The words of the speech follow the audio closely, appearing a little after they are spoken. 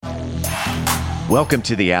Welcome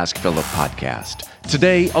to the Ask Philip podcast.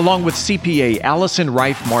 Today, along with CPA Allison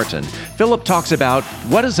Reif Martin, Philip talks about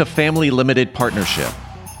what is a family limited partnership,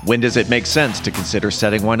 when does it make sense to consider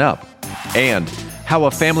setting one up, and how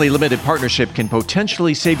a family limited partnership can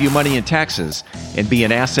potentially save you money in taxes and be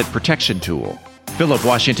an asset protection tool. Philip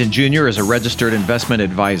Washington Jr. is a registered investment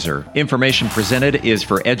advisor. Information presented is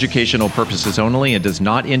for educational purposes only and does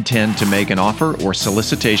not intend to make an offer or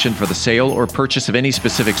solicitation for the sale or purchase of any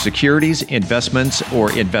specific securities, investments,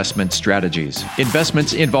 or investment strategies.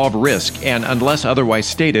 Investments involve risk and, unless otherwise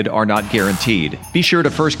stated, are not guaranteed. Be sure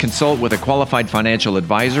to first consult with a qualified financial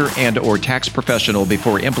advisor and/or tax professional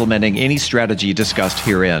before implementing any strategy discussed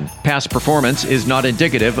herein. Past performance is not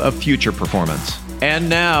indicative of future performance. And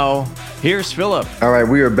now, here's Philip. All right,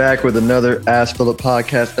 we are back with another Ask Philip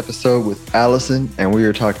podcast episode with Allison, and we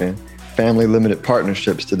are talking family limited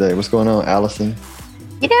partnerships today. What's going on, Allison?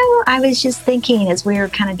 You know, I was just thinking as we were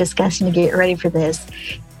kind of discussing to get ready for this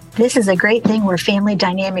is a great thing where family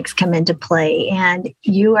dynamics come into play. And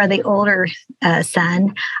you are the older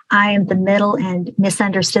son. I am the middle and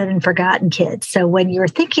misunderstood and forgotten kid. So when you're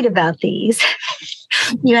thinking about these,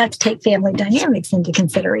 you have to take family dynamics into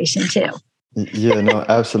consideration too. Yeah, no,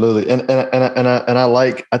 absolutely. And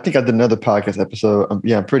I think I did another podcast episode.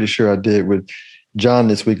 I'm pretty sure I did with John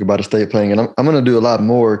this week about estate planning. And I'm going to do a lot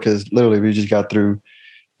more because literally we just got through,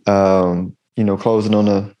 closing on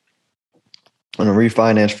a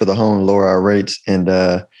refinance for the home, lower our rates. And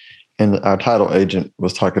our title agent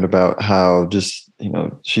was talking about how just,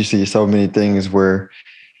 she sees so many things where,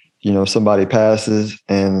 somebody passes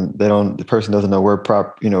and the person doesn't know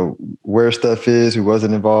where stuff is, who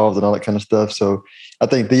wasn't involved and all that kind of stuff. So I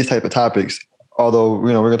think these type of topics, although,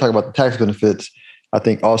 we're going to talk about the tax benefits, I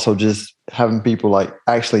think also just having people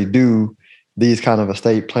actually do these kind of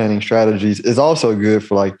estate planning strategies is also good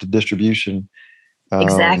for the distribution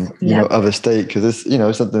exactly. Of estate. Cause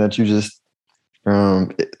it's something that you just,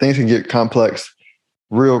 things can get complex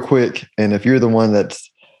real quick. And if you're the one that's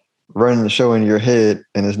running the show in your head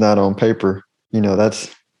and it's not on paper, that's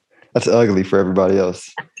ugly for everybody else.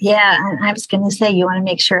 Yeah. And I was going to say, you want to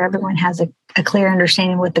make sure everyone has a clear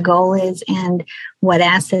understanding what the goal is and what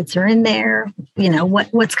assets are in there,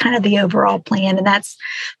 what's kind of the overall plan. And that's,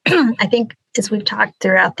 I think, as we've talked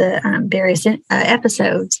throughout the various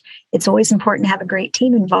episodes, it's always important to have a great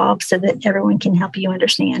team involved so that everyone can help you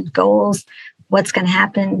understand goals, what's going to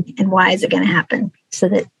happen, and why is it going to happen, so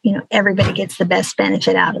that everybody gets the best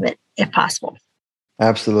benefit out of it if possible.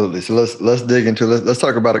 Absolutely. So let's dig into let's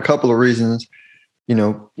talk about a couple of reasons,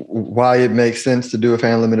 why it makes sense to do a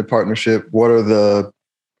family limited partnership. What are the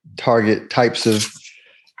target types of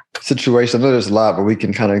situations? I know there's a lot, but we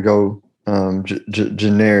can kind of go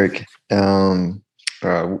generic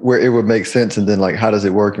where it would make sense, and then how does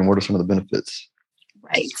it work and what are some of the benefits?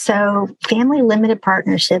 Right. So family limited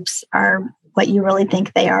partnerships are what you really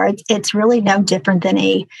think they are. It's really no different than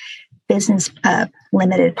a business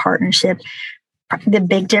limited partnership. The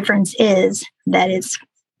big difference is that it's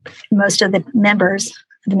most of the members,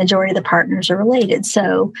 the majority of the partners are related.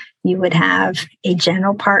 So you would have a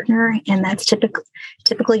general partner, and that's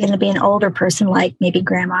typically going to be an older person like maybe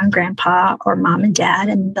grandma and grandpa or mom and dad.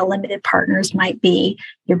 And the limited partners might be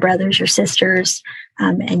your brothers, your sisters,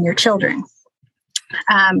 and your children.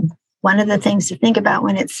 One of the things to think about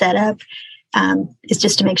when it's set up is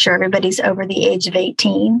just to make sure everybody's over the age of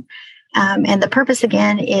 18. And the purpose,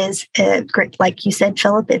 again, is great. Like you said,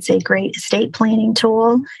 Philip, it's a great estate planning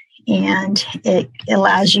tool, and it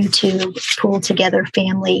allows you to pool together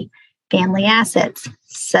family assets,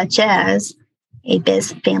 such as a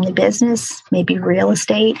family business, maybe real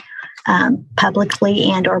estate,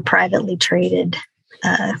 publicly and or privately traded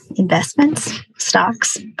investments,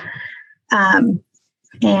 stocks.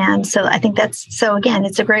 And so I think again,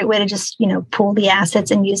 it's a great way to just, pool the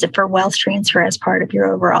assets and use it for wealth transfer as part of your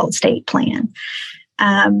overall estate plan.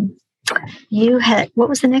 What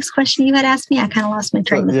was the next question you had asked me? I kind of lost my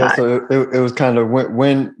train of thought. So it was kind of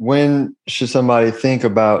when should somebody think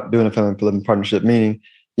about doing a family limited partnership? Meaning,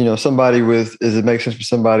 somebody does it make sense for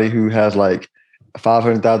somebody who has a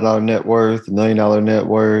 $500,000 net worth, $1 million net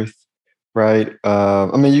worth, right?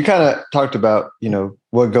 You kind of talked about,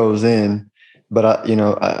 what goes in. But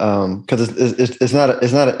because it's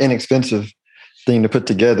not an inexpensive thing to put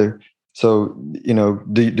together. So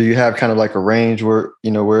do you have kind of a range where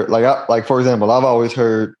where for example, I've always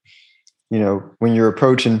heard when you're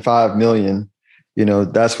approaching 5 million,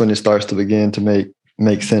 that's when it starts to begin to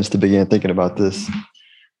make sense to begin thinking about this.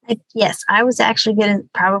 Yes, I was actually going to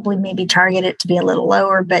probably maybe target it to be a little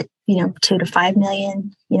lower, but 2 to 5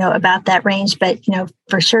 million, about that range. But,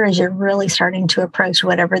 for sure, as you're really starting to approach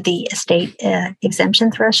whatever the estate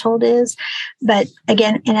exemption threshold is. But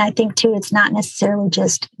again, and I think too, it's not necessarily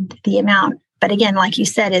just the amount. But again, like you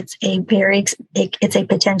said, it's a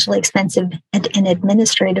potentially expensive and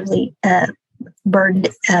administratively burdened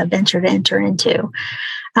venture to enter into.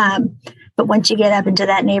 But once you get up into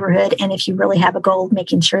that neighborhood, and if you really have a goal of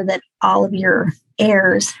making sure that all of your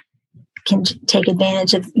heirs can take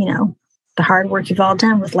advantage of, the hard work you've all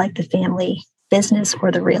done with like the family business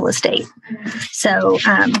or the real estate. So,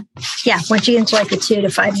 once you get into like the 2 to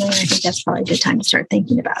 5 million, I think that's probably a good time to start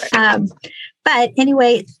thinking about it. But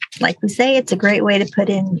anyway, like we say, it's a great way to put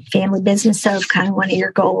in family business. So kind of one of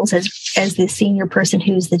your goals as the senior person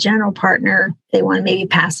who's the general partner, they want to maybe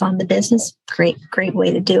pass on the business. Great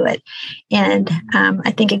way to do it. And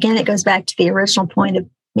I think, again, it goes back to the original point of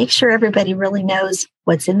make sure everybody really knows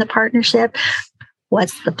what's in the partnership,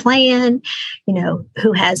 what's the plan,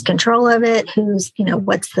 who has control of it, who's,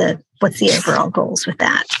 what's the overall goals with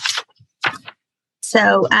that.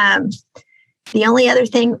 So, the only other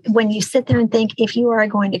thing, when you sit there and think, if you are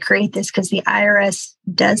going to create this, because the IRS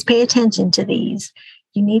does pay attention to these,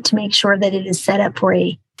 you need to make sure that it is set up for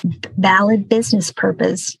a valid business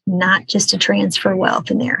purpose, not just to transfer wealth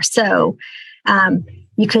in there. So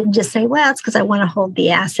you couldn't just say, well, it's because I want to hold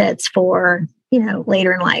the assets for,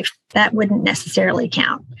 later in life. That wouldn't necessarily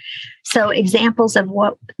count. So examples of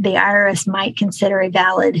what the IRS might consider a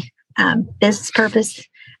valid business purpose,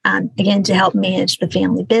 again, to help manage the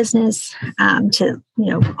family business, to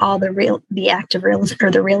all the real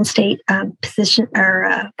estate position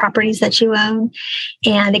or properties that you own,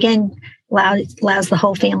 and again allows the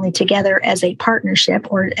whole family together as a partnership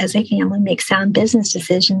or as a family make sound business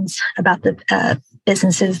decisions about the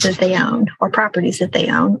businesses that they own or properties that they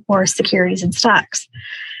own or securities and stocks.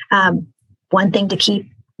 One thing to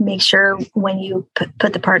make sure when you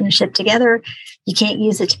put the partnership together, you can't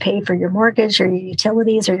use it to pay for your mortgage or your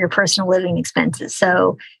utilities or your personal living expenses.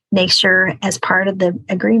 So make sure as part of the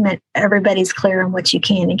agreement, everybody's clear on what you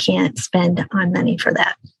can and can't spend on money for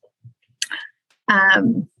that.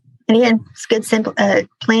 And again, it's a good, simple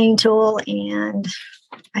planning tool. And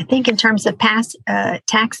I think in terms of past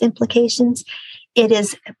tax implications,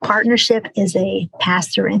 partnership is a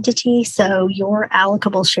pass-through entity. So your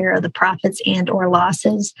allocable share of the profits and or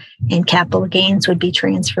losses and capital gains would be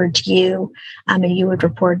transferred to you, and you would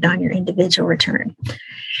report it on your individual return.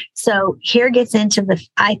 So here gets into the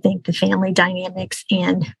family dynamics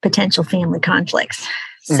and potential family conflicts.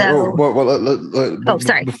 So,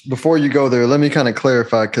 sorry. Before you go there, let me kind of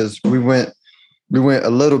clarify, because we went a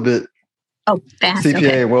little bit. Fast.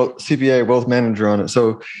 CPA wealth manager on it.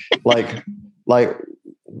 So, like,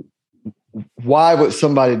 why would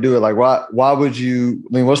somebody do it? Like, why would you?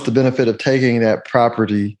 I mean, what's the benefit of taking that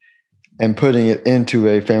property and putting it into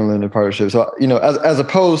a family limited partnership? So, as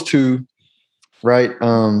opposed to, right,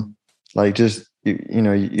 like just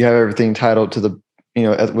you have everything titled to the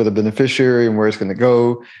with a beneficiary and where it's going to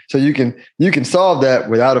go. So you can solve that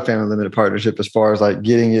without a family limited partnership as far as like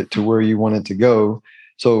getting it to where you want it to go.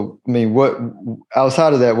 So, I mean, what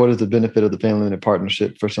outside of that, what is the benefit of the family limited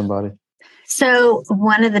partnership for somebody? So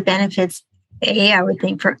one of the benefits, I would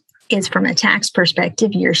think is from a tax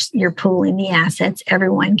perspective, you're pooling the assets.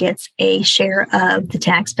 Everyone gets a share of the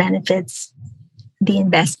tax benefits, the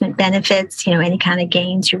investment benefits, any kind of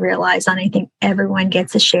gains you realize on anything, everyone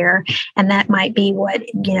gets a share. And that might be what,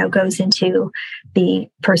 goes into the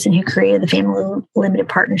person who created the family limited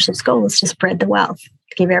partnership's goal, is to spread the wealth,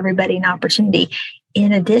 to give everybody an opportunity.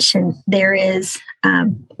 In addition, there is,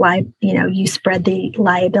 you spread the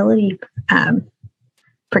liability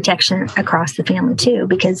protection across the family too,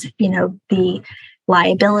 because, the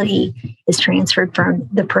liability is transferred from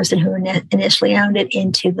the person who initially owned it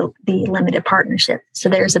into the limited partnership. So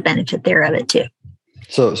there's a benefit there of it too.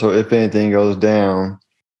 So if anything goes down,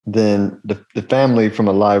 then the family from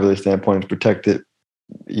a liability standpoint is protected,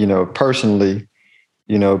 personally,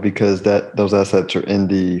 because those assets are in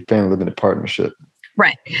the family limited partnership.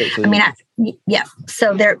 Right.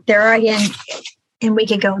 So there are, again, and we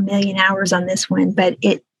could go a million hours on this one, but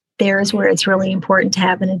there's where it's really important to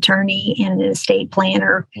have an attorney and an estate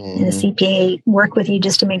planner and a CPA work with you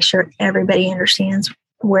just to make sure everybody understands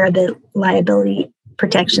where the liability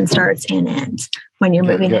protection starts and ends when you're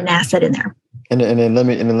moving an asset in there. And then let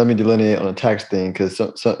me delineate on a tax thing, because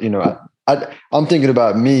I'm thinking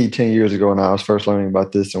about me 10 years ago when I was first learning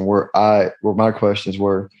about this and where my questions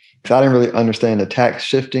were, because I didn't really understand the tax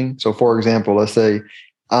shifting. So, for example, let's say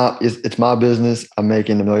it's my business. I'm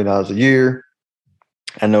making $1 million a year.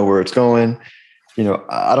 I know where it's going.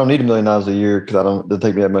 I don't need $1 million a year because it doesn't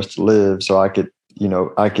take me that much to live. So I could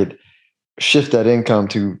shift that income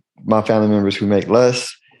to my family members who make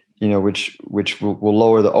less, which will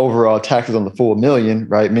lower the overall taxes on the full million,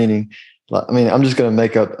 right? Meaning, I mean, I'm just going to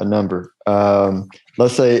make up a number.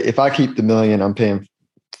 Let's say if I keep the million, I'm paying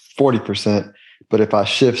 40%. But if I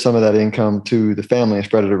shift some of that income to the family and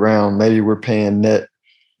spread it around, maybe we're paying net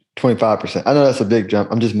 25%. I know that's a big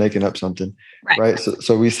jump. I'm just making up something, right?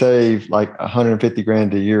 So we save like 150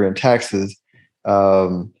 grand a year in taxes,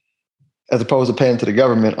 as opposed to paying to the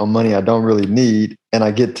government on money I don't really need. And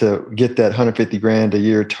I get to get that 150 grand a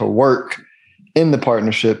year to work in the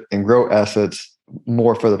partnership and grow assets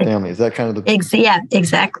more for the family. Is that kind of the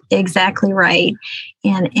exactly right.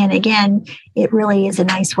 And again, it really is a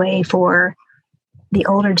nice way for the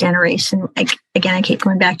older generation. Again, I keep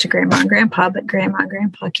going back to grandma and grandpa, but grandma and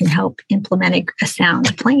grandpa can help implement a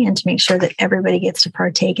sound plan to make sure that everybody gets to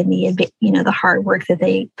partake in the hard work that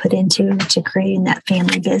they put into creating that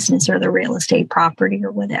family business or the real estate property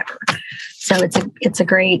or whatever. So it's a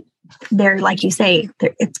great, there, like you say,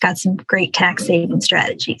 it's got some great tax saving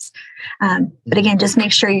strategies. But again, just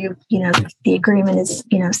make sure the agreement is,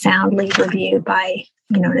 soundly reviewed by,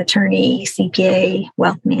 an attorney, CPA,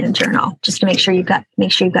 wealth manager, and all, just to make sure you've got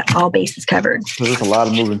all bases covered. So there's a lot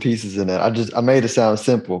of moving pieces in that. I made it sound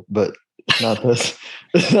simple, but it's not this.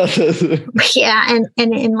 Yeah.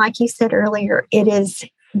 And like you said earlier,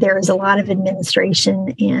 there is a lot of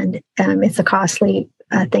administration, and it's a costly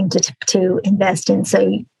thing to invest in.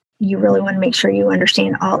 So you really want to make sure you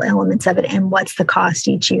understand all elements of it and what's the cost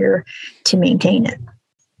each year to maintain it.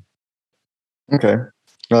 Okay.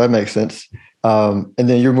 Well, that makes sense. And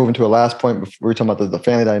then you're moving to a last point before we're talking about the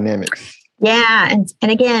family dynamics. Yeah. And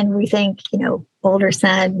again, we think, older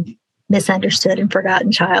son, misunderstood and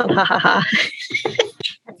forgotten child. Ha ha ha.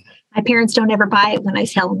 My parents don't ever buy it when I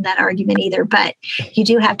tell them that argument either, but you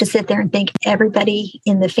do have to sit there and think everybody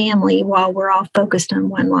in the family, while we're all focused on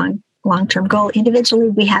one long-term goal, individually,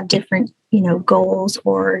 we have different, goals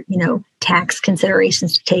or, tax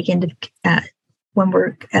considerations to take into when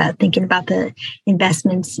we're thinking about the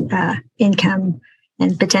investments, income,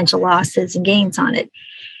 and potential losses and gains on it.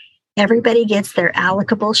 Everybody gets their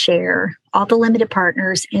allocable share. All the limited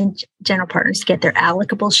partners and general partners get their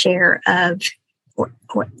allocable share of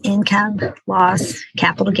income, loss,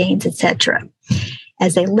 capital gains, etc.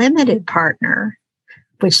 As a limited partner,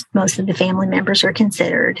 which most of the family members are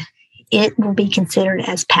considered, it will be considered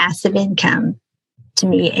as passive income to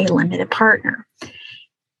me, a limited partner.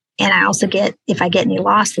 And I also get, if I get any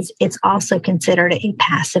losses, it's also considered a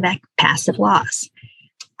passive loss.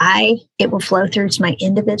 It will flow through to my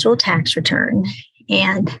individual tax return,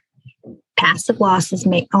 and passive losses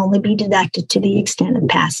may only be deducted to the extent of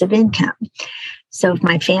passive income. So if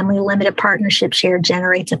my family limited partnership share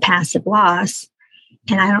generates a passive loss,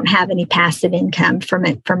 and I don't have any passive income from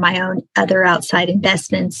it, from my own other outside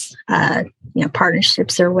investments,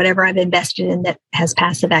 partnerships or whatever I've invested in that has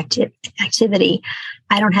passive activity,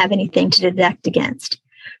 I don't have anything to deduct against.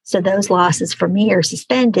 So those losses for me are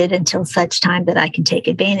suspended until such time that I can take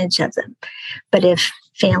advantage of them. But if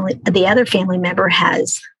the other family member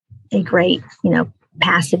has a great,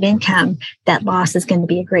 passive income, that loss is going to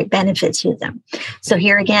be a great benefit to them. So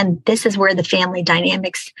here again, this is where the family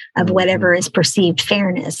dynamics of whatever is perceived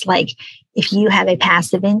fairness. Like if you have a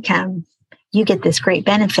passive income, you get this great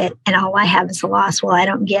benefit, and all I have is a loss. Well, I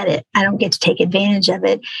don't get it. I don't get to take advantage of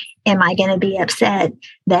it. Am I going to be upset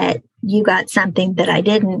that you got something that I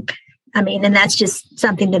didn't? I mean, and that's just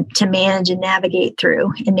something to manage and navigate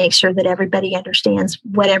through and make sure that everybody understands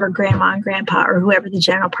whatever grandma and grandpa or whoever the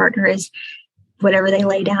general partner is, whatever they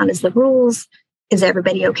lay down as the rules, is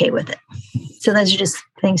everybody okay with it? So those are just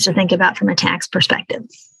things to think about from a tax perspective.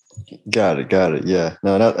 Got it. Yeah.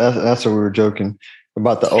 No, that's what we were joking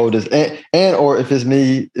about the oldest. And or if it's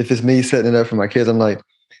me setting it up for my kids, I'm like,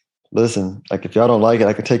 listen, like if y'all don't like it,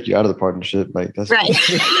 I can take you out of the partnership. Like that's right.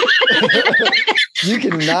 You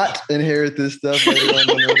cannot inherit this stuff later on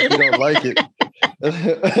if you don't like it.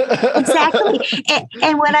 Exactly.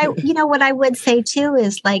 And what I would say too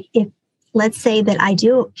is, like, if let's say that I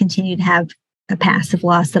do continue to have a passive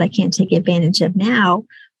loss that I can't take advantage of now,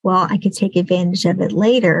 well, I could take advantage of it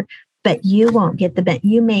later, but you won't get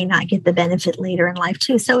you may not get the benefit later in life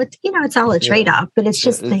too. So it's, it's all a trade-off, but it's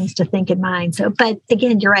just things to think in mind. So, but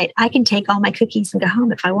again, you're right. I can take all my cookies and go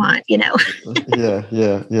home if I want, Yeah.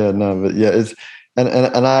 No, but yeah, it's, and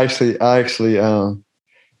I actually, I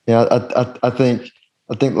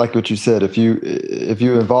think like what you said, if you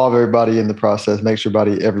involve everybody in the process, make sure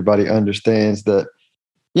everybody understands that,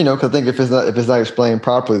 because I think if it's not explained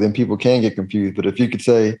properly, then people can get confused. But if you could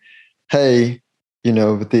say, hey,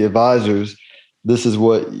 with the advisors, this is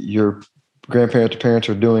what your grandparents or parents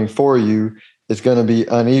are doing for you, it's going to be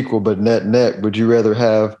unequal, but net, would you rather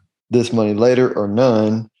have this money later or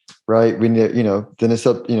none? Right. We need, then it's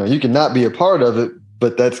up, you can not be a part of it,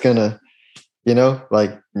 but that's going to,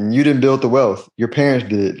 like you didn't build the wealth. Your parents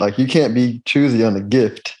did. Like you can't be choosy on the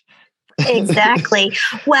gift. Exactly.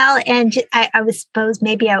 Well, and I would suppose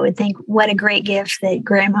maybe I would think what a great gift that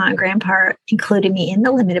grandma and grandpa included me in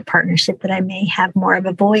the limited partnership, that I may have more of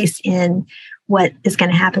a voice in what is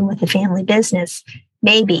going to happen with the family business.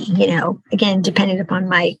 Maybe, again, depending upon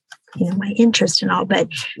my interest and all, but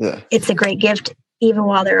It's a great gift even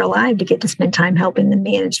while they're alive to get to spend time helping them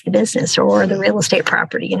manage the business or the real estate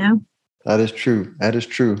property, That is true. I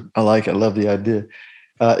like it. I love the idea.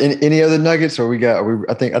 Any other nuggets, or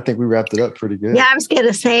I think we wrapped it up pretty good. Yeah, I was going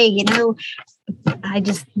to say,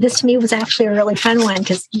 this to me was actually a really fun one,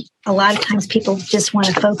 because a lot of times people just want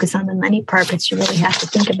to focus on the money part, but you really have to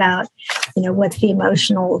think about, what's the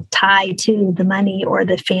emotional tie to the money or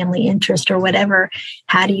the family interest or whatever.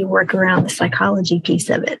 How do you work around the psychology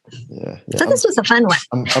piece of it? Yeah. So this was a fun one.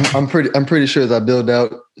 I'm pretty sure as I build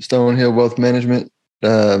out Stonehill Wealth Management,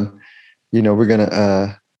 we're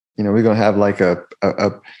gonna have like a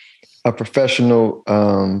professional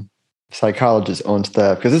psychologist on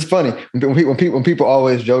staff, because it's funny when people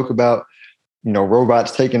always joke about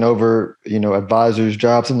robots taking over advisors'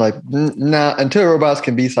 jobs. I'm like, nah, until robots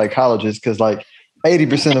can be psychologists, because like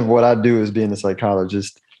 80% of what I do is being a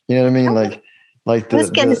psychologist. You know what I mean? Like I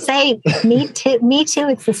was going to say, me too.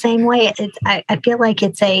 It's the same way. I feel like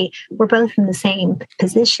we're both in the same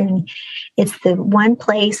position. It's the one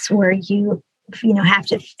place where you have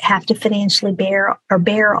to financially bear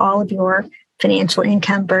all of your financial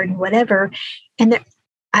income burden, whatever. And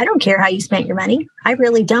I don't care how you spent your money. I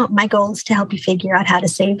really don't. My goal is to help you figure out how to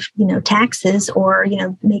save, taxes, or,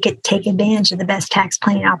 take advantage of the best tax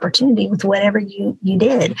planning opportunity with whatever you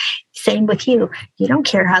did. Same with you. You don't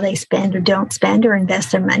care how they spend or don't spend or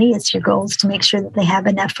invest their money. It's your goal is to make sure that they have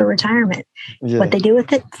enough for retirement. Yeah. What they do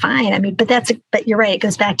with it, fine. I mean, but you're right. It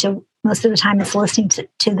goes back to, most of the time it's listening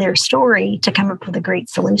to their story to come up with a great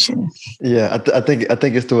solution. Yeah. I think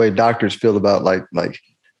it's the way doctors feel about like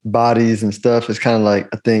bodies and stuff. It's kind of like,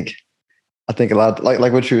 I think a lot,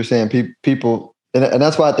 like what you were saying, people, and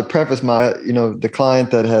that's why I have to preface my, the client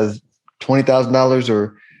that has $20,000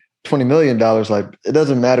 or $20 million, like it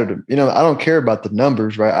doesn't matter to, I don't care about the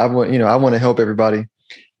numbers, right? I want to help everybody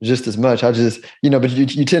just as much. I just, but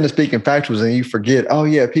you tend to speak in factuals and you forget, oh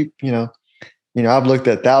yeah, people, I've looked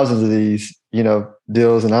at thousands of these,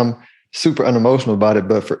 deals, and I'm super unemotional about it.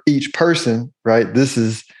 But for each person, right, this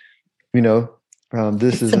is,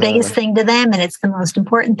 this is the biggest thing to them, and it's the most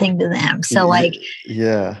important thing to them. So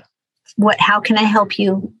how can I help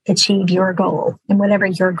you achieve your goal? And whatever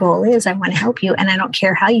your goal is, I want to help you. And I don't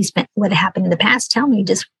care how you spent, what happened in the past. Tell me,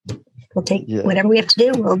 we'll take whatever we have to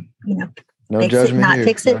do. We'll, no fix judgment it, not here.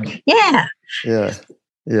 fix it. Yeah.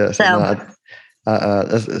 So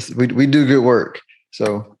we do good work.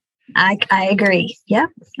 So I agree. Yeah.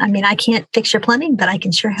 I mean, I can't fix your plumbing, but I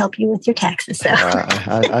can sure help you with your taxes. So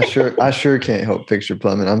I sure can't help fix your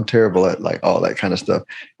plumbing. I'm terrible at like all that kind of stuff.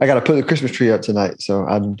 I got to put the Christmas tree up tonight, so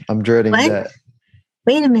I'm dreading that.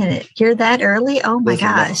 Wait a minute, you're that early? Oh my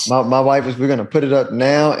gosh! My wife we're going to put it up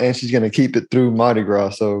now, and she's going to keep it through Mardi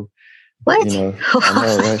Gras. So what? I know,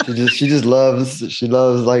 right? She just loves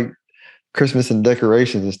like Christmas and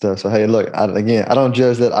decorations and stuff. So hey, look, I don't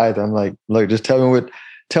judge that either. I'm like, look, just tell me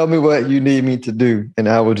what you need me to do, and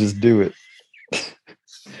I will just do it.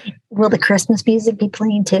 Will the Christmas music be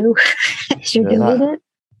playing too? As you do it?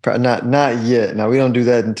 Not yet. Now we don't do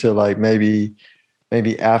that until like maybe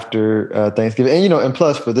after Thanksgiving. And and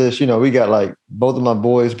plus for this, we got like both of my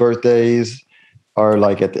boys' birthdays are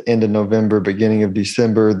like at the end of November, beginning of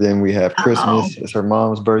December. Then we have Christmas. It's her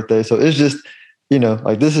mom's birthday. So it's just,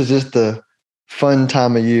 like this is just the fun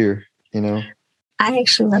time of year, I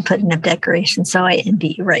actually love putting up decorations, so I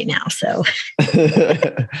envy you right now. So,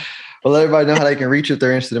 well, let everybody know how they can reach you if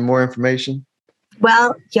they're interested in more information.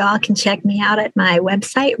 Well, y'all can check me out at my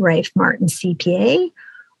website, Rafe Martin CPA,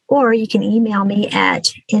 or you can email me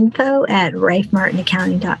at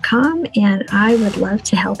info@rafemartinaccounting.com, and I would love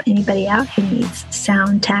to help anybody out who needs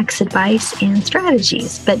sound tax advice and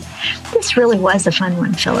strategies. But this really was a fun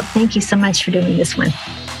one, Philip. Thank you so much for doing this one.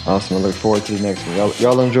 Awesome. I look forward to the next one.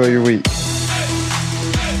 Y'all enjoy your week.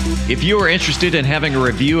 If you are interested in having a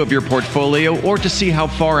review of your portfolio or to see how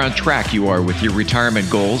far on track you are with your retirement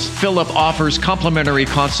goals, Philip offers complimentary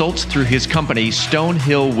consults through his company,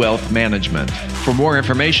 Stonehill Wealth Management. For more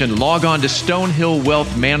information, log on to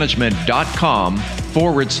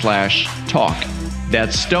stonehillwealthmanagement.com/talk.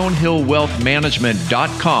 That's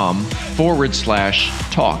stonehillwealthmanagement.com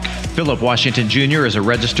 1-800-848-4640-talk. Philip Washington Jr. is a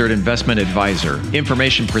registered investment advisor.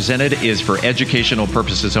 Information presented is for educational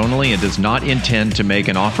purposes only and does not intend to make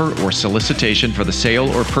an offer or solicitation for the sale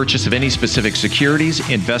or purchase of any specific securities,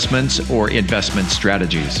 investments, or investment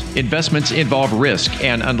strategies. Investments involve risk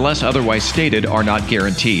and, unless otherwise stated, are not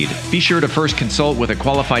guaranteed. Be sure to first consult with a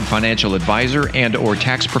qualified financial advisor and/or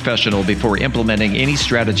tax professional before implementing any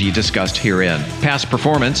strategy discussed herein. Past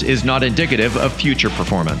performance is not indicative of future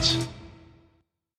performance.